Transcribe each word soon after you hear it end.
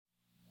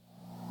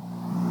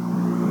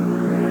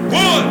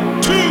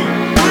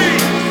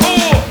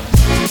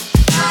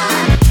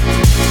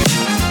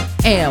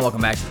And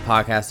welcome back to the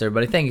podcast,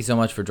 everybody. Thank you so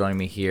much for joining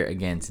me here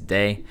again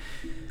today.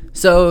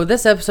 So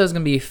this episode is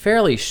going to be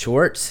fairly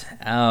short.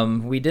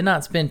 We did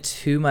not spend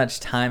too much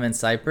time in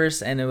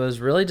Cyprus, and it was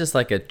really just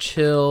like a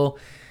chill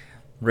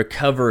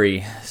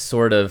recovery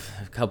sort of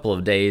couple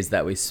of days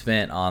that we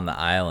spent on the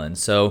island.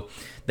 So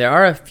there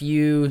are a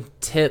few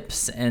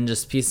tips and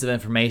just pieces of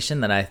information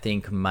that I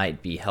think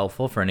might be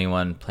helpful for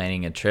anyone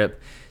planning a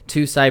trip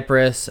to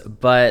Cyprus,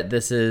 but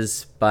this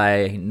is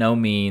by no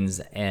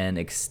means an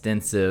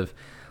extensive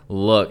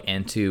look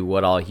into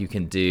what all you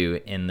can do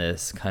in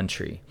this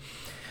country.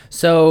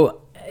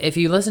 So if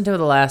you listen to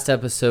the last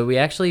episode, we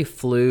actually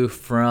flew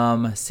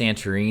from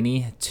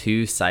Santorini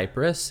to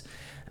Cyprus.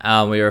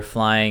 We were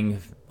flying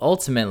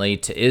ultimately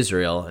to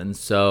Israel, and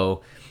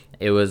so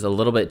it was a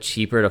little bit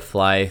cheaper to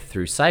fly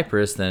through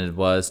Cyprus than it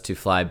was to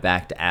fly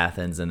back to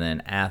Athens and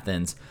then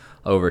Athens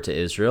over to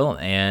Israel.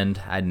 And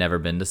I'd never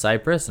been to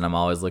Cyprus, and I'm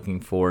always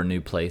looking for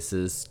new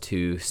places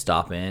to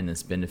stop in and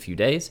spend a few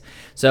days,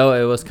 so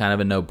it was kind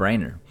of a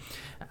no-brainer.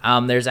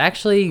 There's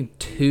actually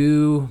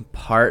two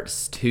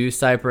parts to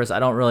Cyprus. I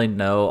don't really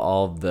know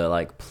all of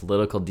the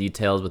political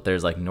details, but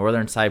there's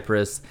northern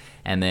Cyprus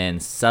and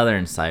then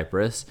southern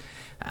Cyprus.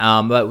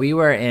 But we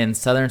were in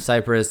southern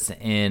Cyprus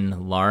in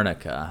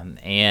Larnaca,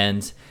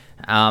 and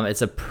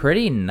it's a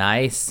pretty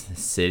nice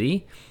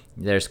city.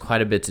 There's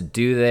quite a bit to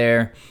do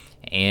there,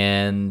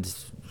 and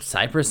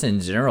Cyprus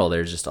in general,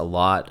 there's just a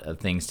lot of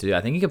things to do.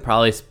 I think you could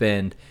probably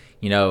spend,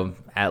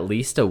 at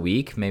least a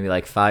week, maybe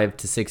 5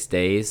 to 6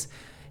 days,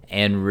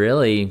 and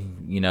really,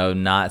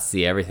 not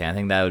see everything. I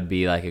think that would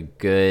be a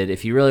good,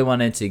 if you really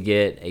wanted to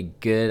get a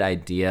good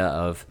idea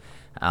of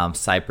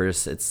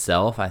Cyprus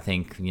itself, I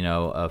think,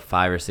 a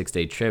 5 or 6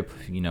 day trip,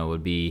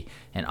 would be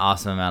an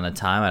awesome amount of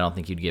time. I don't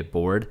think you'd get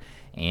bored,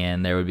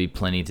 and there would be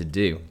plenty to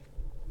do.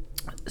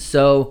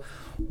 So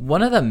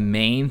one of the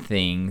main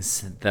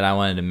things that I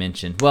wanted to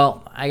mention,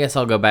 well, I guess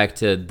I'll go back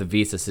to the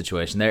visa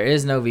situation. There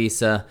is no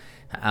visa,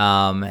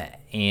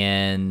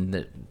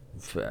 and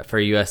for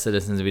U.S.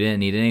 citizens, we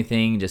didn't need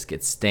anything. Just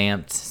get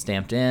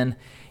stamped in,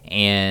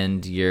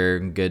 and you're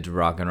good to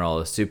rock and roll.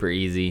 It's super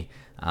easy.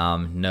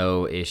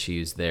 No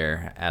issues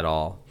there at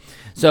all.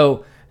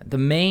 So the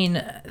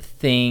main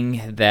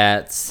thing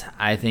that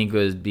I think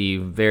would be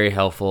very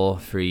helpful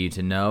for you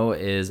to know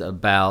is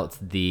about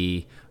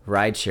the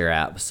rideshare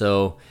app.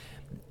 So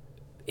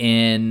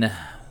in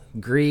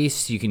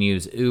Greece, you can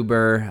use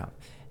Uber,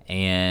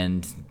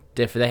 and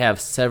they have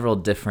several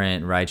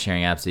different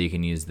ride-sharing apps that you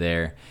can use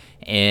there.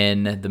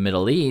 In the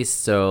Middle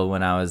East, so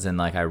when I was in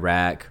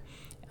Iraq,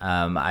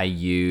 I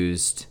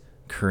used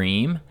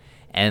Cream,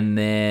 and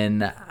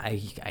then I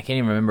can't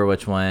even remember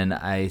which one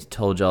I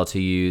told y'all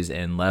to use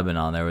in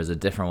Lebanon. There was a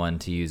different one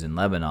to use in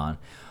Lebanon.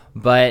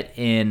 But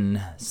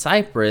in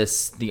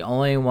Cyprus, the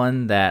only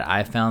one that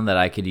I found that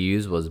I could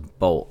use was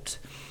Bolt.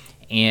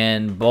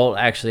 And Bolt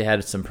actually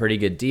had some pretty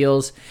good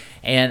deals,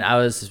 and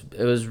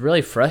it was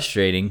really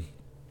frustrating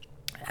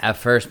at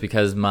first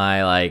because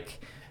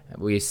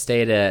we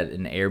stayed at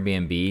an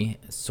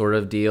Airbnb sort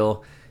of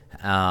deal.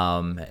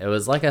 It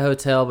was like a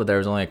hotel, but there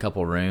was only a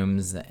couple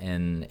rooms,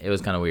 and it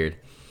was kind of weird.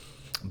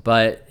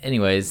 But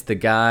anyways,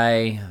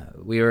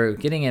 we were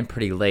getting in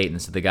pretty late, and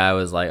so the guy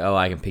was like, "Oh,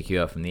 I can pick you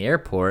up from the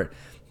airport,"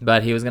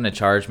 but he was going to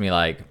charge me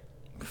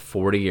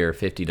 $40 or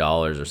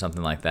 $50 or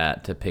something like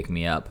that to pick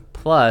me up.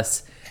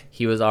 Plus,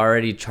 he was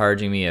already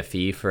charging me a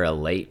fee for a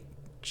late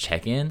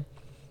check-in,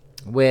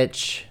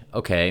 which,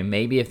 okay,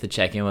 maybe if the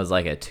check-in was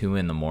at 2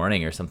 in the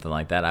morning or something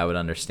like that, I would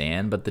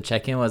understand. But the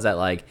check-in was at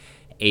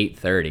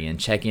 8:30, and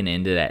check-in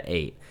ended at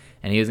 8.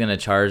 And he was going to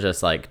charge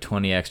us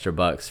 20 extra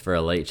bucks for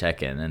a late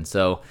check-in. And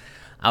so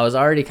I was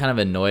already kind of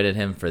annoyed at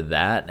him for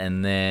that.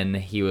 And then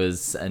he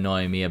was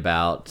annoying me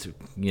about,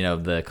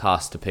 the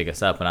cost to pick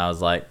us up. And I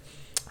was like,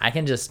 I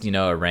can just,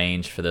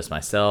 arrange for this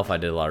myself. I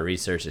did a lot of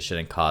research. It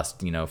shouldn't cost,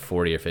 $40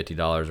 or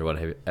 $50 or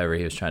whatever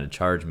he was trying to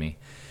charge me.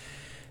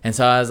 And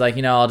so I was like,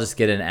 I'll just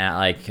get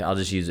I'll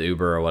just use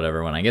Uber or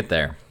whatever when I get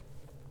there.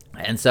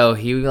 And so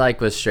he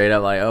was straight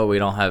up oh, we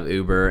don't have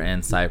Uber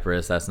in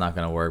Cyprus. That's not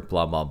going to work,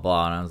 blah, blah,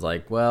 blah. And I was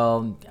like,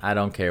 well, I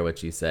don't care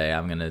what you say.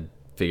 I'm going to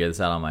figure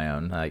this out on my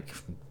own.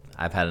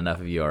 I've had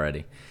enough of you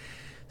already.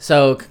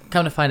 So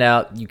come to find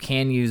out, you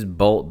can use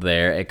Bolt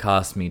there. It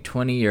cost me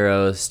 20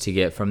 euros to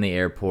get from the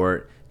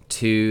airport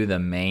to the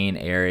main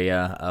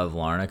area of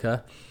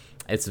Larnaca.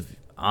 It's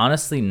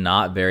honestly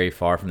not very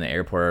far from the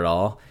airport at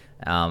all.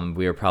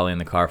 We were probably in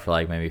the car for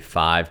maybe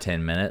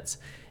 5-10 minutes.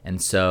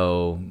 And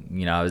so,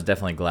 I was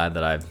definitely glad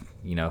that I've,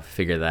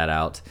 figured that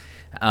out.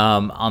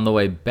 On the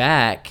way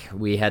back,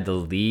 we had to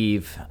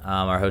leave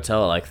our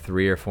hotel at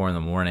 3 or 4 in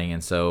the morning.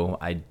 And so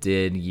I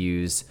did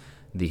use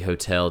the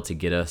hotel to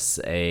get us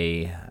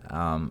a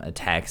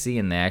taxi.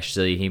 And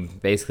he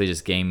basically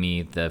just gave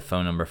me the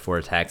phone number for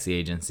a taxi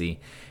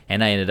agency.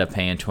 And I ended up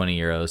paying 20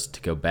 euros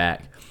to go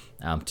back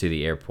to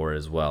the airport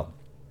as well.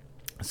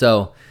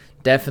 So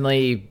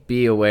definitely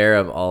be aware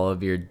of all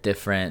of your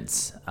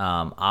different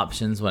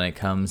options when it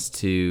comes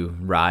to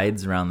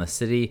rides around the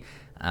city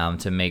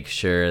to make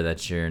sure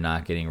that you're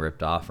not getting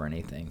ripped off or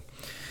anything.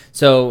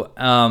 So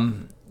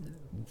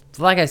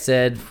like I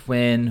said,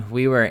 when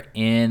we were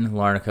in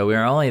Larnaca, we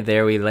were only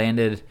there. We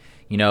landed,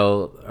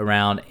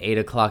 around 8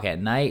 o'clock at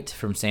night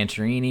from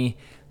Santorini,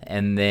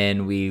 and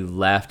then we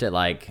left at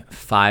like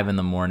 5 in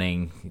the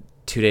morning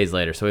 2 days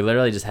later. So we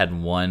literally just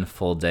had one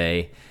full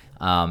day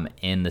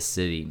in the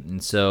city.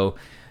 And so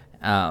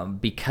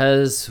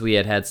because we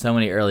had so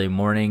many early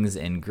mornings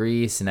in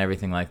Greece and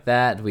everything like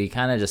that, we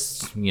kind of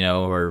just,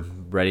 were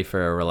ready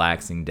for a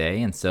relaxing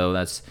day. And so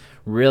that's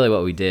really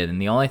what we did.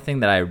 And the only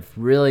thing that I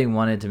really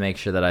wanted to make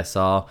sure that I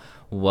saw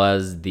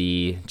was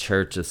the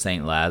Church of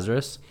St.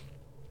 Lazarus.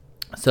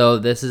 So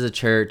this is a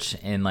church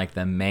in like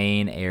the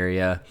main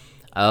area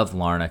of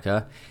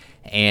Larnaca,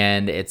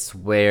 and it's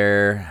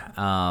where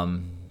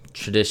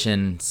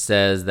tradition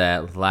says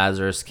that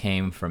Lazarus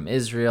came from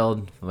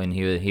Israel when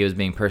he was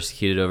being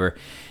persecuted over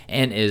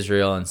in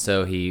Israel, and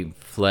so he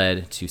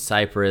fled to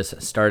Cyprus,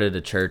 started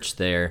a church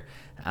there,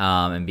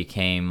 and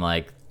became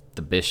like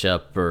the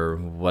bishop or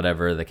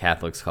whatever the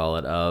Catholics call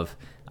it of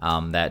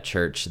that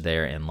church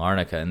there in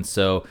Larnaca. And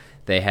so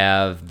they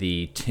have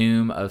the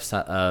tomb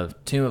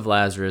of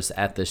Lazarus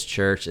at this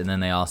church, and then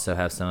they also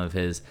have some of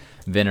his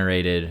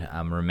venerated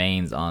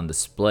remains on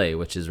display,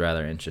 which is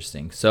rather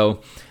interesting.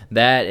 So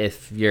that,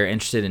 if you're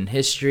interested in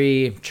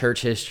history,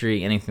 church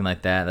history, anything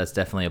like that, that's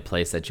definitely a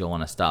place that you'll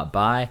want to stop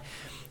by.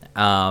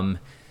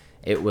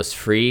 It was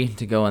free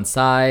to go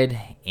inside,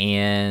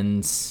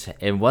 and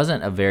it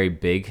wasn't a very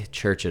big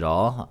church at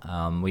all.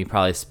 We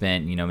probably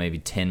spent, maybe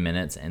 10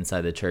 minutes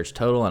inside the church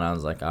total, and I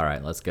was like, all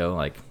right, let's go.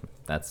 Like,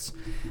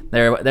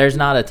 there's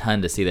not a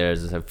ton to see.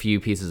 There's a few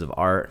pieces of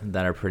art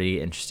that are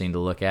pretty interesting to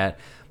look at,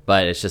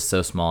 but it's just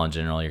so small in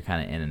general, you're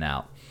kind of in and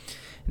out.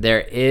 There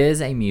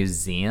is a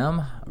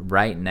museum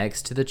right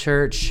next to the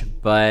church,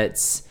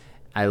 but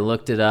I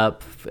looked it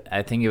up.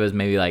 I think it was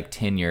maybe like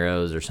 10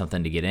 euros or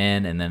something to get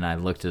in, and then I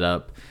looked it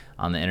up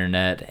on the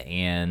internet,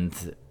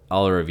 and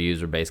all the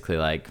reviews were basically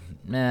like,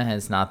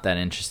 it's not that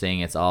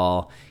interesting. It's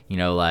all,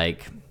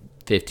 like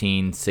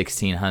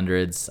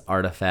 1600s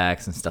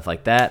artifacts and stuff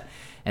like that.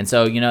 And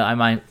so,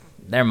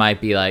 there might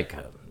be like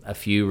a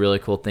few really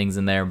cool things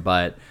in there,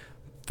 but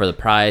for the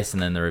price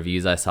and then the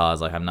reviews I saw, I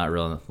was like, I'm not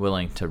really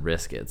willing to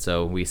risk it.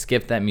 So we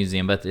skipped that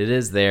museum, but it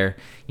is there,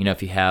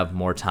 if you have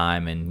more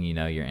time and,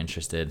 you're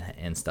interested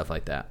in stuff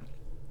like that.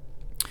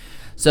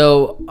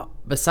 So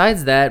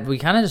besides that, we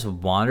kind of just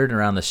wandered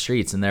around the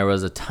streets, and there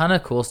was a ton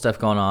of cool stuff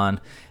going on.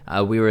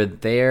 We were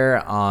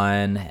there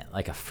on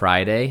like a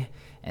Friday,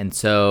 and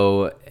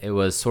so it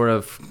was sort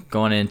of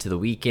going into the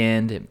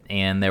weekend,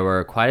 and there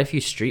were quite a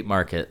few street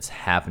markets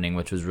happening,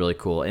 which was really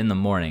cool in the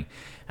morning.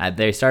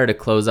 They started to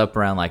close up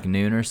around like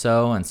noon or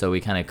so, and so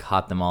we kind of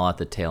caught them all at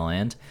the tail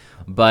end.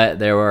 But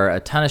there were a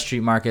ton of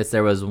street markets.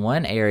 There was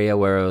one area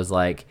where it was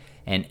like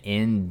an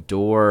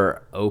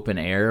indoor open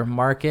air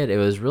market. It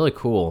was really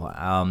cool.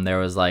 There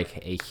was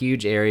like a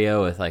huge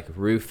area with like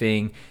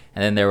roofing,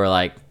 and then there were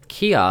like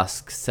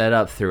kiosks set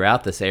up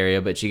throughout this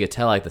area, but you could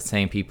tell like the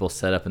same people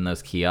set up in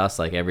those kiosks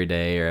like every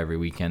day or every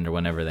weekend or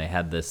whenever they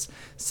had this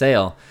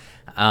sale.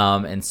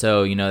 And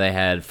so, they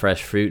had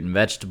fresh fruit and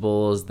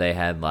vegetables. They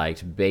had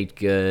like baked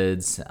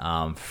goods,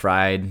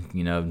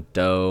 fried,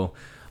 dough,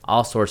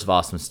 all sorts of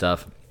awesome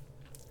stuff.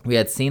 We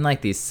had seen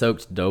like these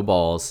soaked dough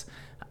balls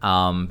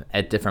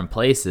at different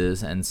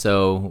places, and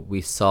so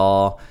we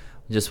saw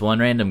just one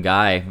random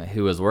guy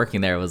who was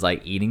working there was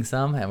like eating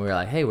some, and we were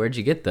like, hey, where'd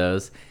you get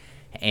those?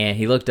 And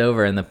he looked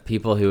over, and the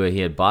people who he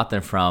had bought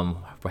them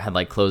from had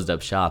like closed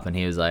up shop, and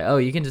he was like, oh,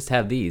 you can just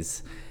have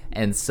these.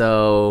 And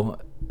so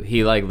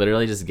he like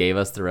literally just gave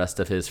us the rest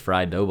of his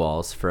fried dough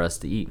balls for us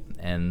to eat,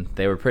 and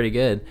they were pretty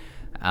good.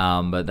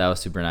 But that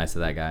was super nice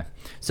of that guy.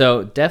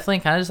 So definitely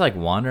kind of just like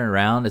wandering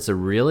around. It's a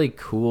really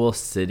cool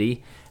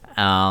city,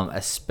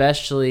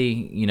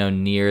 especially,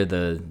 near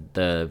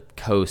the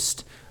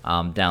coast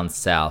down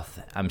south.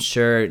 I'm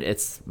sure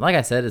it's, like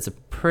I said, it's a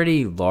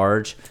pretty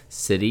large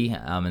city.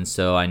 And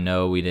so I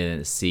know we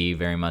didn't see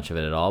very much of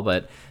it at all,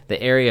 but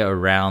the area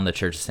around the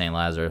Church of St.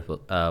 Lazarus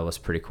was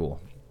pretty cool.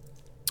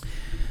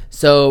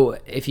 So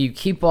if you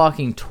keep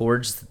walking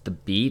towards the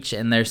beach,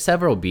 and there's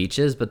several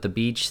beaches, but the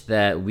beach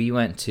that we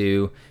went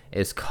to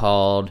is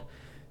called,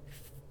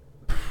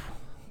 I'm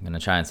going to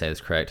try and say this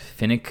correct,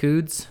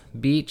 Finikoudes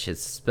Beach.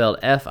 It's spelled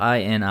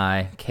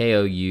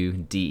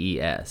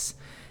Finikoudes.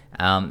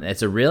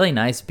 It's a really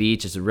nice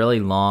beach. It's really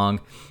long.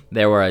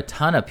 There were a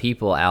ton of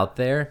people out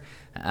there,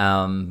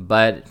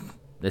 but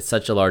it's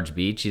such a large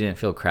beach. You didn't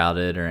feel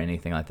crowded or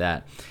anything like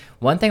that.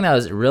 One thing that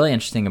was really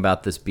interesting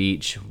about this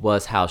beach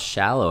was how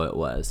shallow it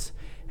was.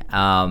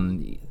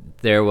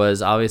 There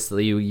was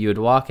obviously, you would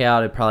walk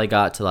out, it probably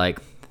got to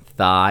like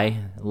thigh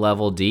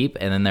level deep,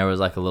 and then there was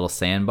like a little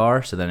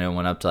sandbar, so then it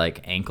went up to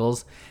like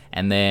ankles,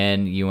 and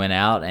then you went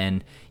out,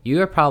 and you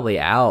were probably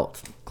out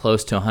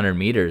close to 100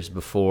 meters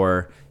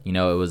before, it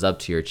was up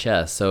to your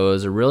chest. So it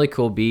was a really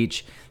cool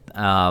beach,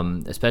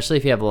 especially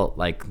if you have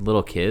like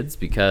little kids,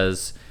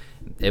 because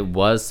it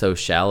was so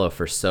shallow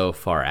for so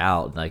far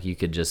out. Like you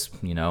could just,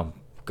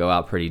 go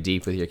out pretty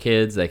deep with your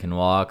kids. They can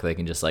walk. They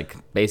can just like,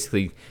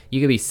 basically, you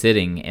could be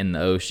sitting in the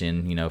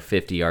ocean,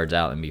 50 yards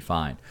out and be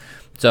fine.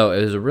 So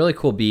it was a really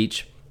cool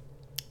beach.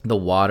 The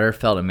water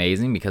felt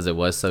amazing because it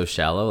was so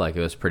shallow, like it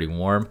was pretty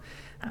warm.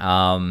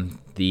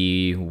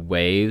 The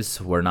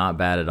waves were not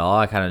bad at all.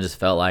 I kind of just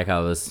felt like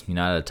I was,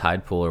 at a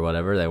tide pool or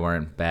whatever. They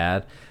weren't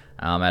bad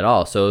at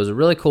all. So it was a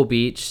really cool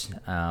beach,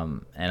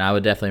 and I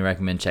would definitely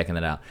recommend checking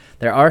that out.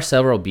 There are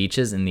several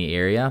beaches in the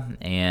area,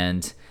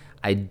 and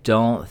I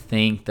don't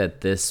think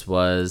that this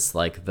was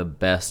like the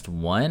best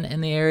one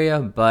in the area,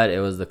 but it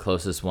was the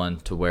closest one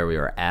to where we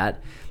were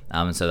at.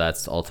 And so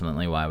that's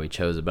ultimately why we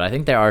chose it. But I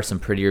think there are some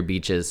prettier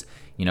beaches,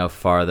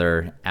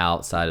 farther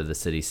outside of the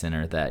city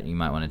center that you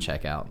might want to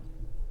check out.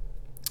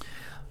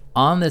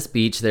 On this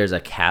beach, there's a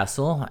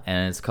castle,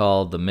 and it's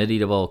called the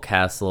Medieval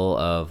Castle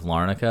of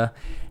Larnaca.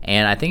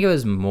 And I think it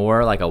was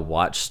more like a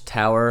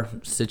watchtower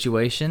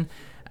situation,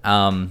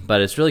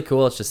 but it's really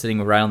cool. It's just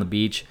sitting right on the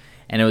beach.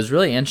 And it was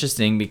really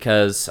interesting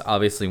because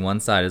obviously one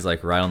side is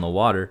like right on the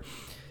water.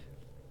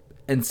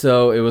 And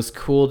so it was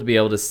cool to be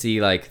able to see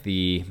like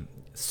the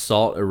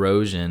salt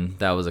erosion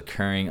that was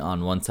occurring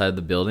on one side of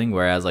the building,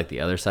 whereas like the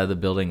other side of the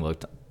building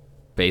looked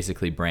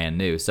basically brand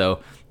new. So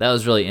that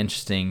was really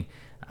interesting.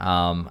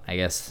 I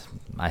guess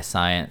my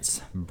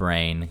science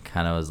brain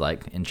kind of was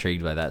like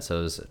intrigued by that. So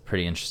it was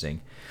pretty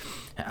interesting.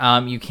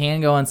 You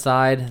can go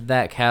inside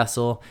that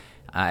castle.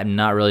 I'm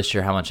not really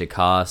sure how much it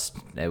cost.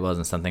 It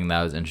wasn't something that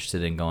I was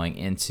interested in going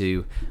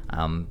into.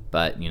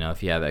 But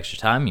if you have extra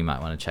time, you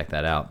might want to check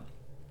that out.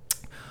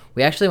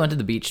 We actually went to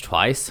the beach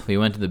twice. We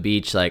went to the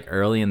beach like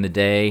early in the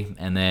day,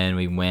 and then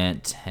we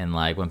went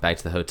back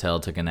to the hotel,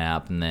 took a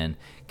nap, and then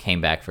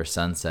came back for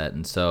sunset.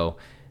 And so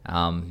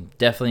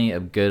definitely a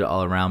good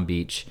all-around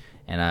beach,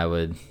 and I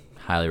would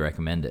highly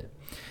recommend it.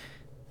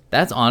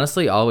 That's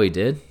honestly all we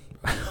did.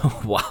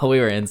 While we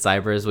were in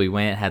Cyprus, we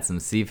went, had some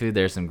seafood.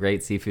 There's some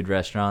great seafood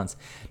restaurants,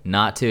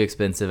 not too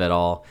expensive at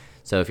all.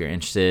 So if you're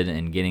interested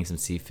in getting some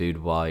seafood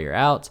while you're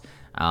out,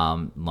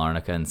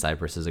 Larnaca and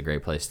Cyprus is a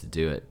great place to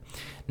do it.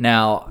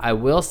 Now, I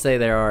will say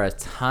there are a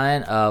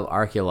ton of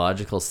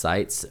archaeological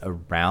sites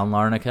around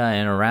Larnaca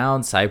and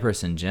around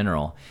Cyprus in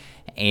general.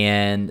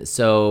 And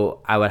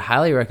so I would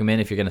highly recommend,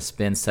 if you're going to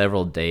spend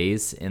several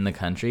days in the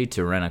country,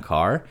 to rent a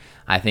car.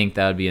 I think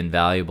that would be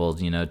invaluable,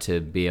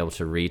 to be able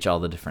to reach all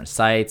the different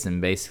sites.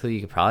 And basically you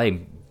could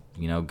probably,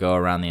 go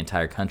around the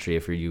entire country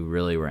if you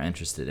really were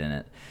interested in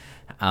it.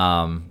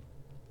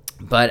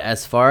 But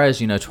as far as,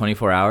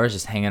 24 hours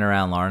just hanging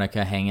around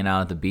Larnaca, hanging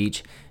out at the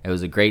beach, it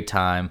was a great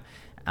time.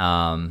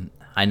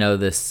 I know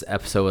this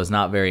episode was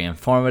not very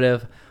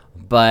informative,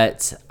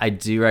 but I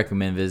do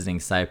recommend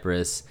visiting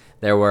Cyprus.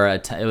 There were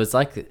it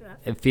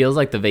feels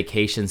like the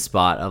vacation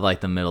spot of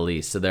like the Middle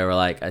East. So there were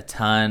like a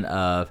ton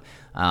of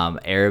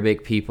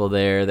Arabic people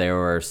there. There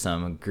were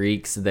some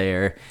Greeks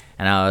there.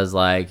 And I was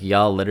like,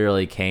 y'all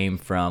literally came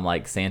from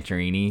like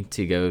Santorini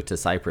to go to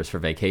Cyprus for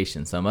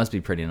vacation. So it must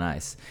be pretty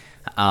nice.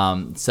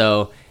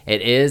 So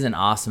it is an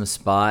awesome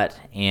spot,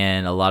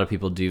 and a lot of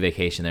people do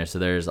vacation there. So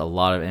there's a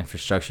lot of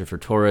infrastructure for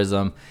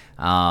tourism.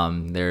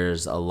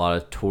 There's a lot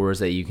of tours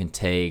that you can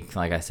take.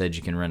 Like I said,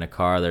 you can rent a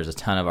car. There's a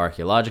ton of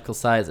archaeological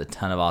sites, a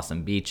ton of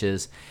awesome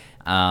beaches.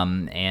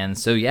 And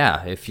so,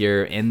 yeah, if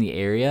you're in the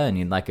area and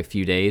you'd like a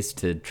few days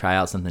to try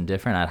out something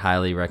different, I'd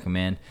highly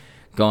recommend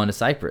going to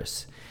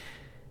Cyprus.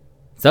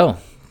 So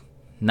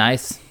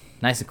nice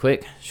and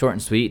quick, short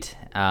and sweet.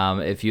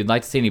 If you'd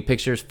like to see any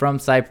pictures from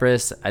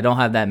Cyprus, I don't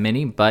have that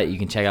many, but you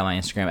can check out my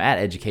Instagram at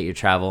Educate Your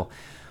Travel.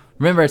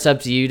 Remember, it's up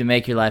to you to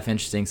make your life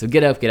interesting. So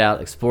get up, get out,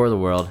 explore the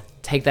world,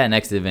 take that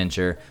next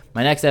adventure.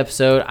 My next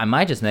episode, I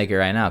might just make it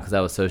right now because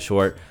that was so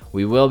short.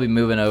 We will be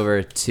moving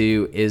over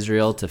to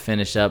Israel to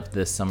finish up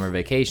this summer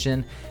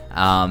vacation.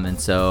 And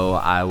so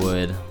I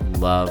would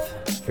love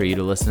for you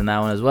to listen to that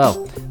one as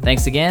well.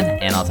 Thanks again,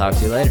 and I'll talk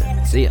to you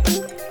later. See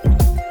ya.